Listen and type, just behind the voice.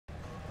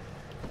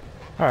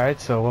Alright,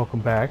 so welcome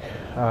back.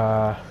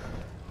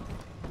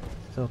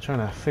 Still trying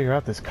to figure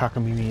out this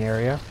cockamamie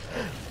area.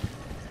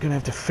 Gonna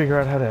have to figure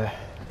out how to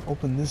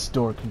open this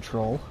door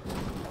control.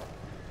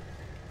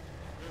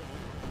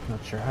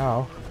 Not sure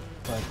how,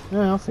 but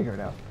yeah, I'll figure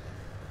it out.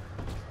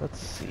 Let's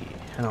see.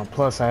 I know,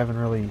 plus I haven't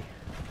really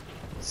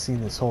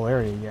seen this whole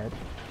area yet.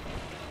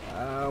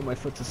 Oh, my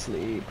foot's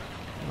asleep.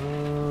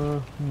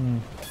 Did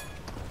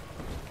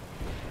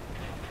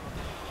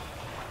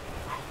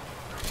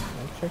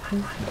I check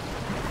these? No.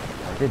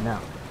 I did now.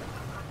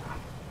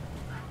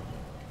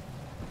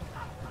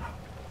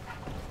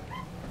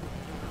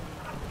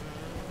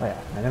 Oh yeah,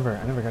 I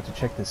never got to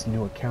check this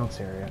new accounts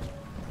area. So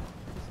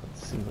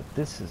let's see what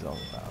this is all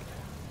about.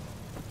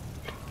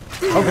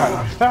 Oh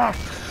god! Ah!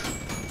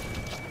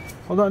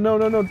 Hold on, no,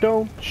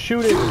 don't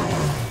shoot it!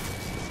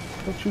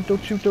 Don't shoot,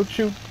 don't shoot, don't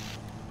shoot!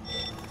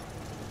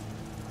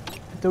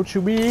 Don't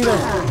shoot me either!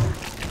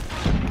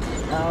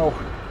 Ow!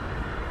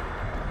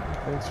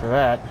 Thanks for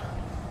that.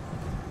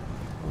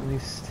 At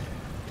least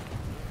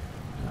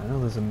I know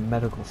there's a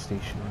medical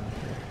station around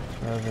here.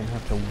 Rather than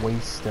have to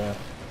waste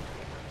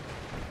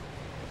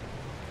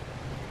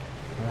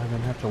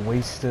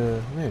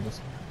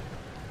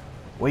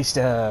waste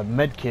a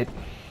med kit.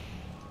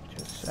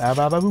 Just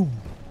boom.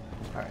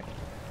 Alright.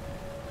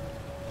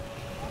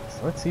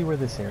 So let's see where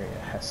this area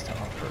has to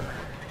offer.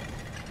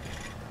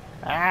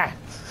 Ah!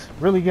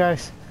 Really,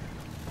 guys?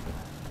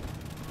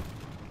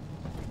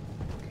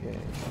 Okay. I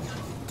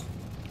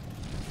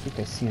think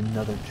I see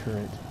another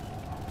turret.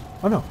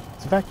 Oh no,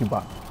 it's a vacuum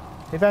bot.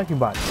 Hey, vacuum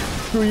bot.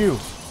 Screw you.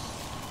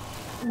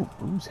 Ooh,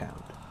 booze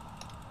hound.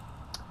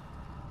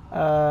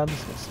 I'm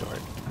just gonna store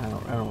it. I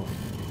don't.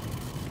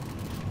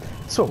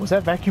 So, was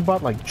that vacuum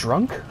bot like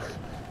drunk?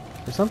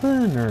 Or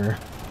something? Or.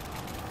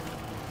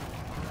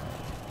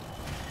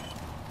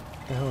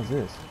 What the hell is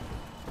this?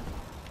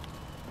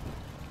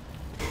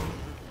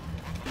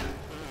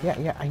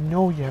 Yeah, I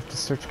know you have to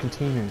search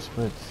containers,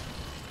 but...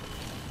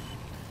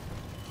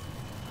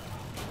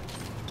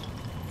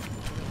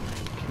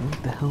 Okay,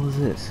 what the hell is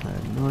this? I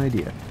have no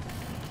idea.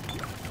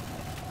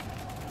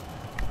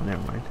 Oh,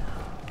 never mind.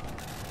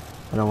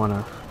 I don't want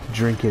to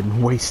drink it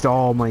and waste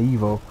all my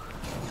Evo.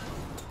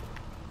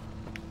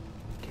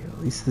 Okay, at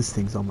least this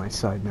thing's on my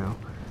side now.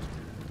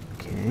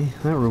 Okay,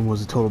 that room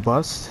was a total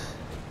bust.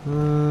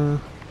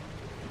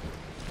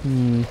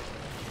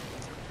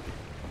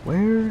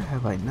 Where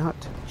have I not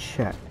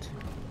checked?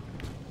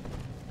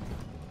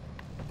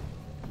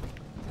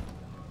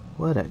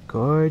 What a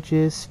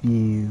gorgeous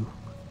view.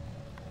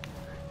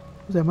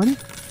 Was that money?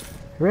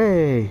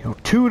 Hooray! Oh,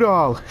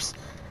 $2!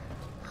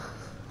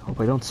 Hope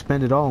I don't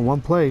spend it all in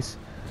one place.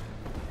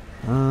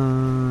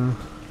 Because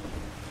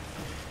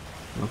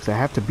I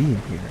have to be in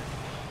here.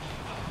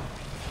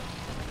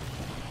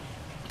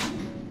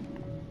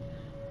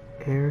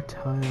 Air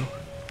tile.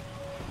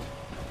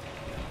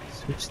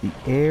 Switch the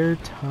air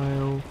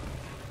tile.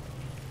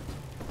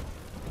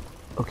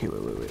 Okay,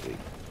 wait.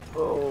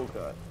 Oh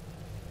god.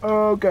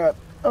 Oh god.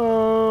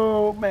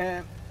 Oh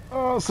man.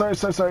 Oh, sorry.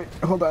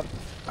 Hold on.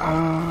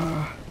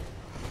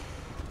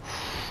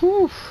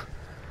 Whew.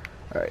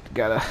 Alright,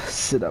 gotta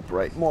sit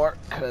upright more,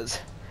 because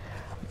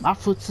my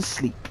foot's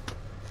asleep.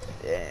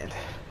 And...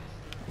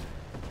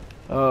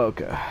 oh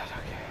god.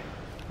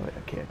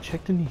 Okay, I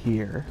checked in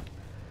here.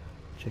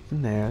 Checked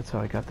in there, that's how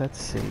I got that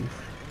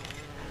safe.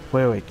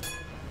 Wait.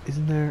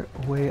 Isn't there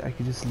a way I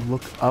could just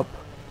look up?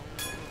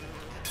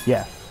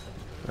 Yeah.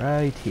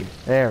 Right here.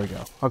 There we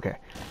go. Okay.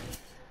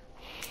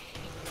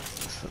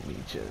 So let me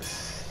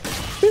just...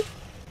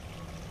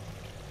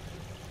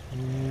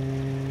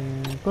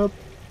 and... boop.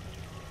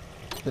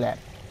 That.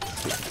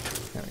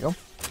 There we go.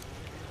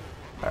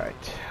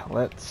 Alright.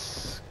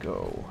 Let's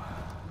go.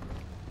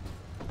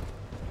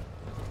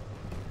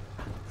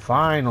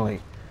 Finally.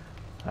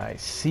 I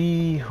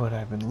see what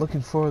I've been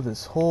looking for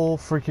this whole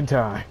freaking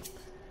time.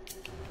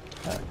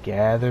 A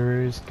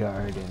gatherer's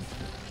garden.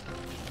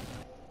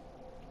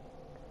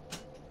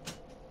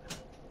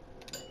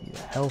 Need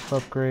a health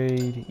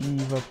upgrade,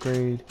 Eve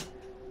upgrade.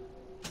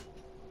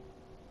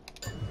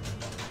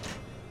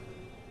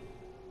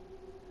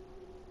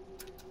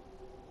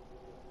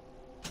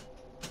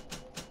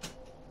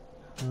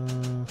 I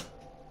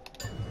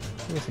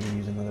guess I can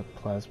use another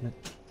plasmid.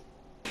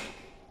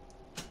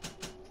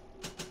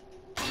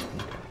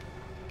 Okay.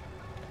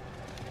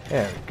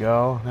 There we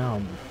go. Now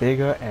I'm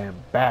bigger and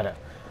badder.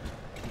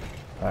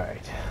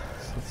 Alright, so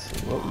let's see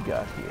what we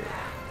got here.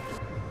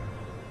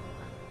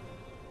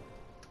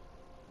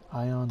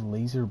 Ion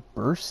laser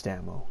burst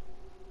ammo.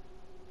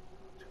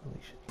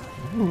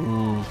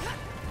 Ooh.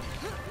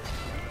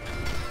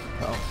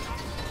 Oh.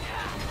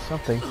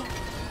 Something.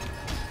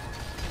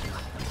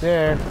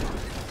 There.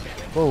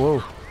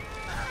 Whoa.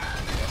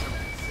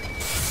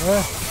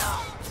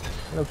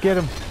 I'll get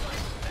him.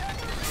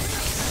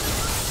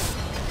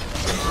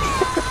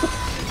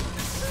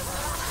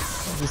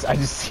 I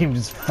just see him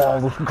just fall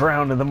to the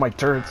ground and then my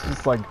turrets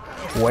just like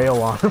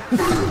wail on him.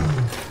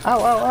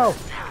 Ow.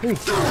 Hey,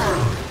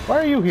 why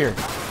are you here?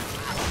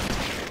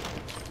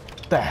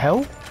 The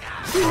hell?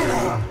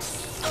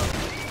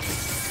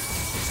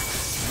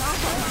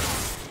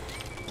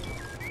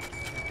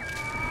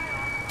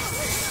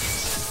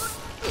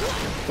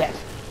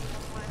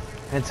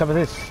 And some of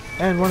this.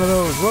 And one of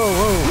those. Whoa,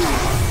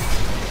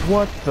 whoa.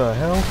 What the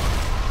hell?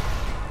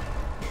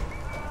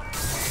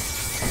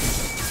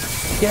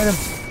 Get him!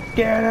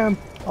 Get him!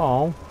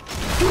 Oh.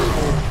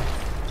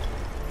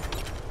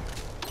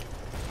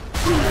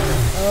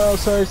 Oh,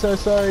 sorry, sorry,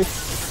 sorry.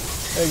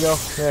 There you go.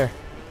 There.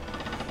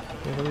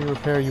 Okay, let me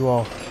repair you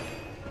all.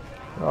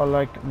 You're all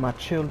like my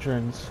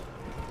children's.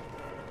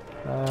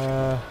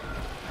 Ooh,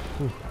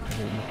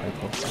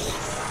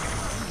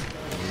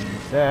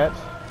 use that.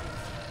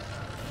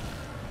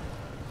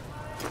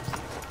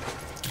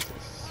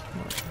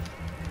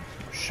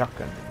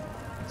 Shotgun.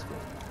 Let's go.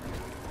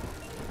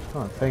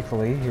 Oh,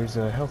 thankfully, here's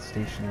a health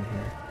station in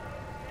here.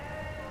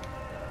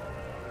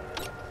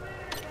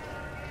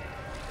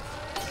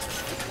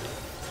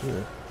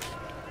 Ugh.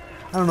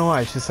 I don't know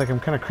why, it's just like I'm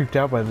kind of creeped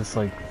out by this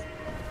like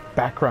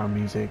background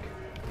music.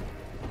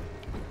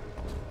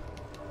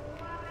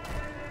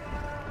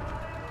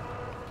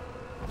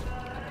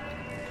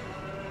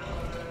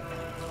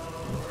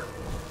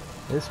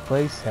 This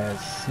place has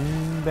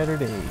seen better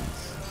days.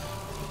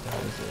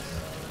 What is this?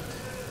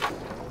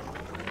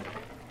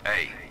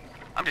 Hey,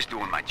 I'm just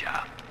doing my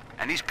job.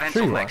 And these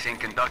pencil necks ain't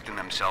conducting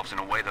themselves in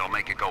a way that'll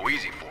make it go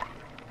easy for them.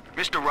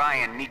 Mr.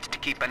 Ryan needs to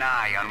keep an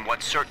eye on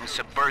what certain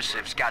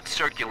subversives got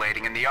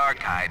circulating in the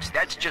archives.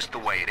 That's just the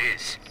way it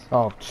is.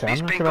 Oh,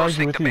 these pinkos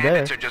think the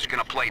bandits are just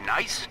gonna play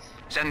nice?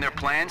 Send their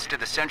plans to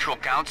the Central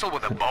Council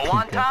with a bow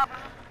on top?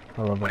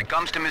 When it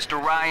comes to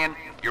Mr. Ryan,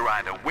 you're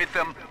either with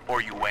him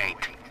or you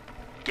ain't.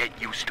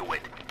 Get used to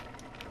it.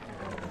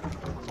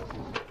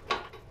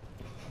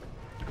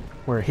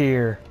 We're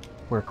here.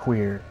 We're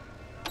queer.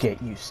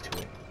 Get used to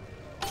it.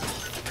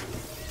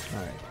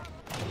 Alright.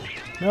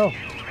 No!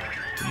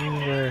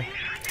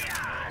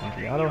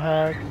 The auto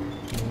hack.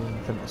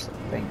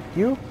 Thank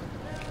you.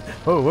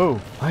 Whoa, whoa.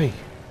 Hey.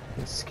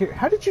 It's scary.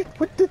 How did you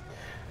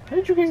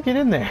guys get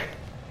in there?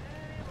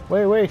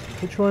 Wait.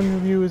 Which one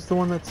of you is the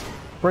one that's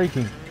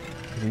breaking?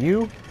 Is it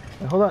you?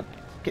 Wait, hold on.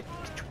 Get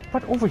your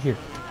butt over here.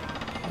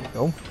 There you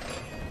go.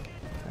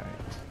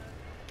 Alright.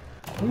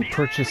 Let me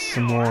purchase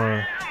some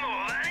more.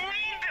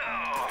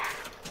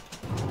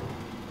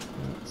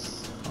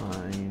 That's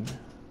fine.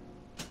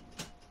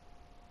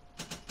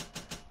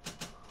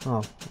 Oh, I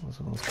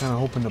was kind of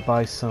hoping to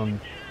buy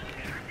some.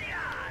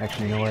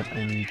 Actually, you know what?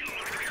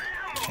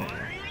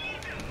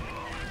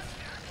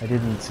 I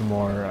did need some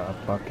more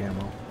buck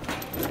ammo.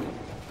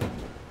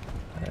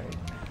 Alright.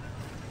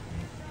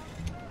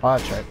 Oh,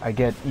 that's right. I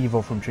get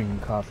evil from drinking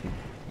coffee.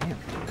 Damn.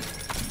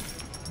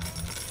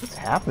 What's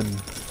happening?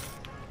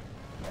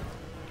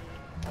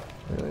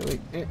 Wait.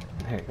 There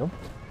you go.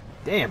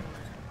 Damn.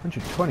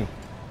 120.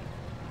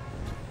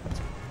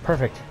 That's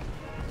perfect.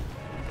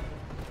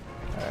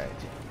 Alright.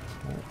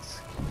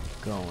 Let's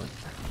keep going.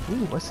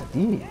 Ooh, what's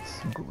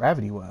these?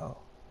 Gravity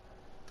well.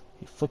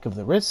 A flick of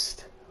the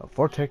wrist. A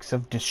vortex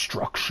of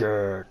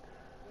destruction.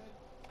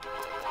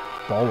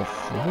 Ball of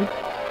fluid?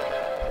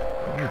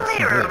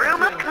 Clear a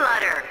room of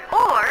clutter,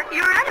 or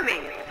your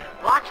enemies.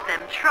 Watch them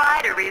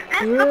try to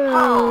resist the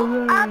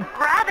pull of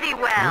gravity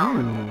well.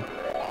 Ooh.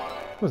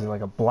 Was it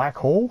like a black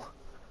hole?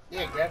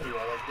 Yeah, gravity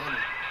well, like Denny.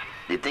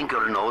 The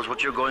Thinker knows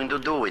what you're going to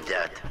do with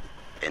that,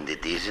 and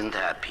it isn't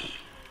happy.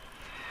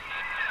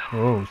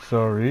 Oh,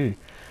 sorry.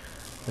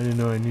 I didn't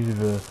know I needed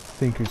the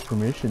Thinker's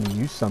permission to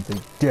use something,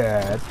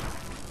 Dad.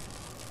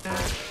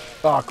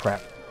 Oh,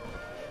 crap.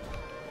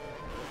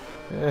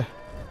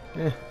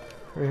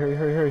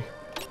 Hurry.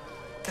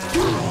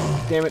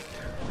 Damn it.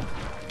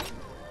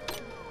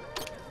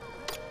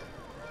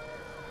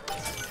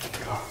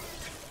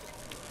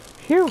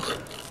 Phew.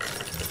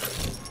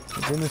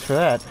 Thank goodness for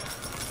that.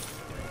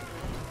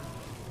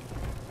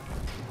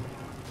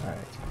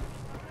 Alright.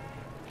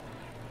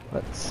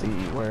 Let's see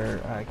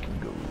where I can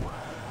go.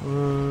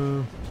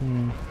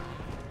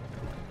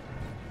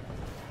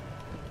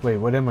 Wait,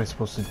 what am I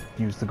supposed to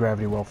use the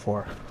gravity well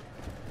for?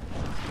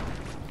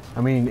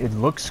 I mean, it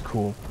looks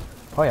cool.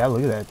 Oh yeah,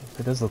 look at that.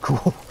 It does look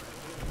cool.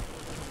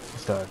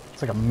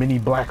 It's like a mini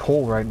black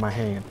hole right in my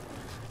hand.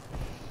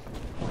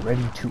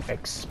 Ready to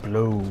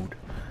explode.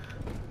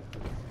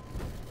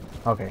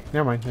 Okay,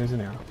 never mind. There's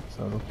an arrow.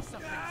 So,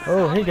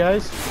 oh, hey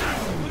guys.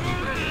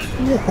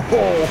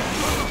 Whoa!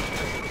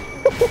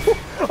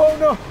 Oh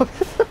no!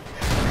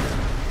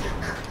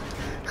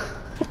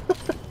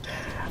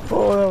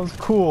 Oh, that was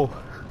cool.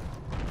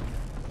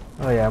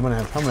 Oh yeah, I'm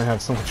gonna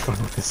have so much fun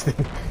with this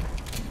thing.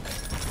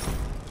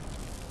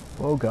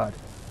 Oh god.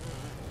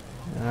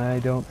 I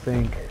don't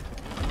think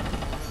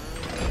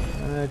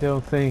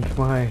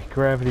my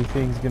gravity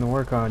thing's gonna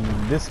work on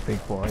this big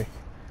boy.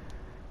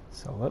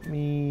 So let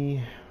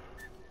me.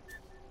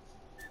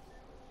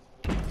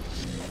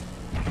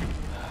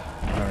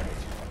 Alright.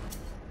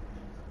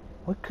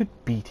 What could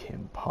beat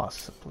him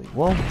possibly?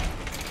 Well,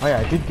 oh yeah,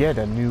 I did get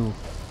a new.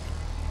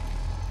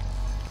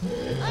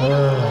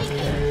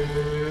 Okay.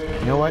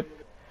 You know what?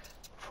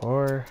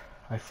 Before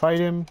I fight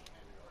him,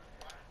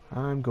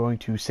 I'm going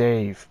to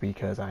save,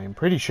 because I am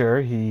pretty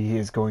sure he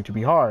is going to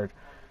be hard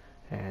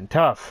and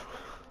tough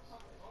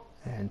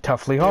and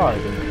toughly hard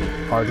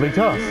and hardly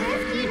tough.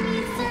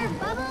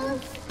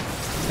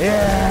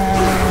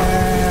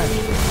 Yeah!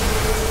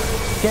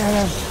 Get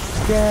him!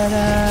 Get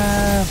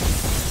him!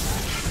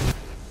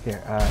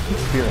 Here, keep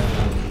spear him.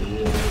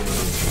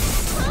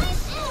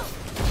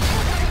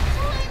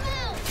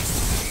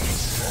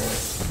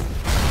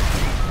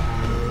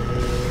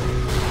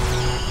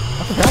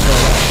 I forgot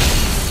about that.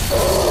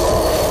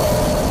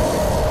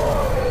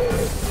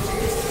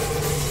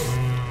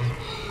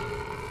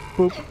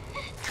 Boop.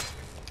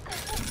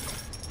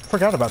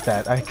 Forgot about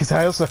that, because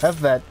I also have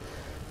that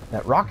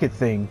rocket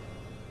thing.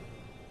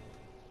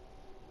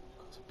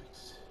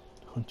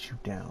 Hunt you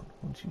down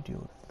once you deal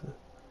with the...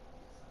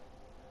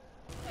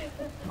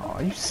 Oh,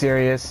 are you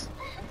serious?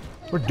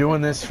 We're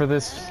doing this for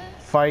this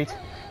fight?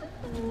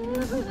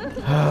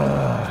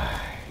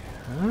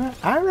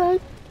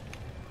 Alright.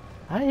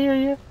 I hear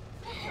you.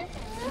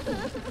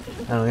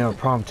 I don't know, the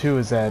problem too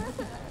is that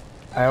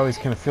I always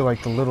kind of feel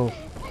like the little...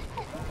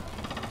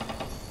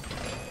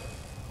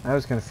 I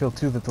always kind of feel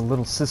too that the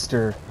little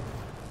sister...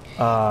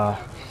 Alright,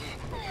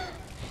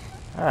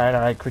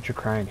 quit your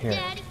crying here.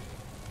 Daddy.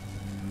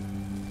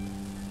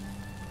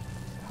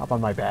 Hop on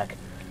my back.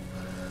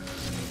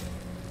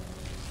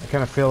 I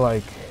kind of feel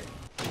like...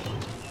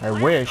 I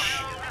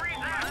wish...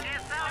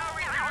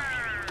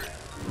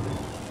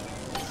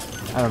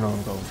 I don't know where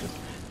I'm going with this.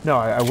 No,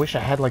 I wish I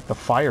had like the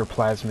fire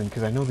plasmid,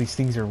 because I know these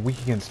things are weak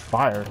against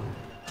fire.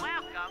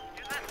 Welcome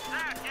to the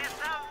circus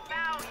of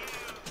value.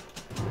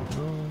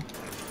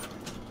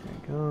 There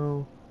we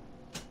go.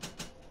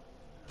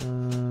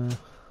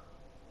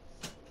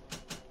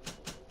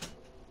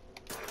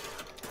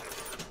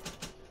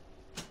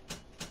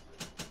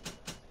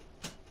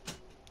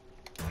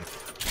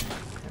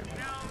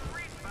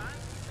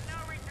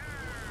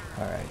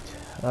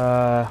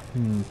 Alright.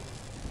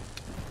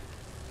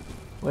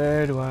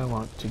 Where do I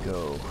want to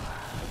go?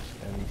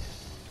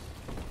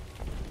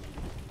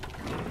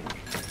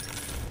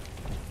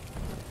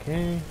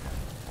 Okay.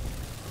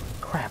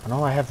 Crap, and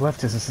all I have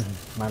left is this,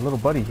 my little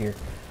buddy here.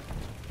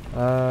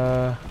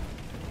 Oh,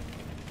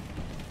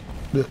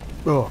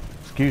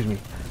 excuse me.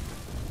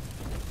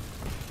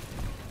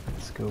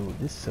 Let's go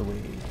this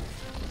way.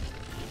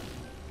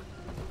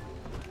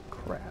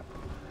 Crap.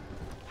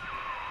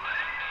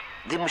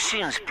 The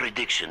machine's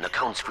prediction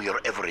accounts for your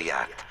every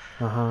act.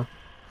 Uh-huh.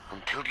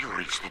 Until you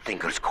reach the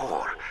Thinker's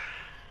core.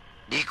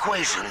 The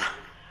equation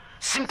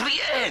simply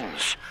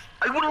ends.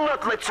 I will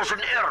not let such an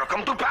error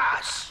come to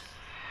pass.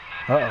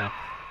 Uh-oh.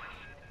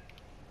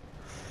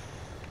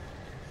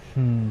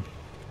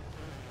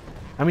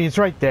 I mean, it's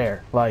right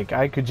there. Like,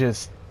 I could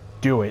just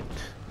do it.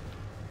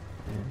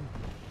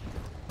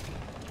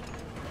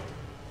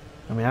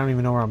 I mean, I don't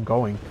even know where I'm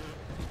going.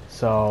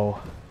 So,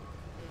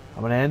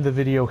 I'm gonna end the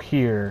video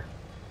here.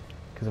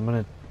 Because I'm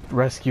gonna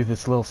rescue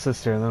this little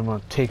sister, and then I'm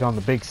gonna take on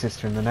the big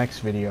sister in the next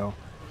video.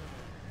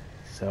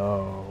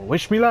 So,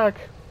 wish me luck!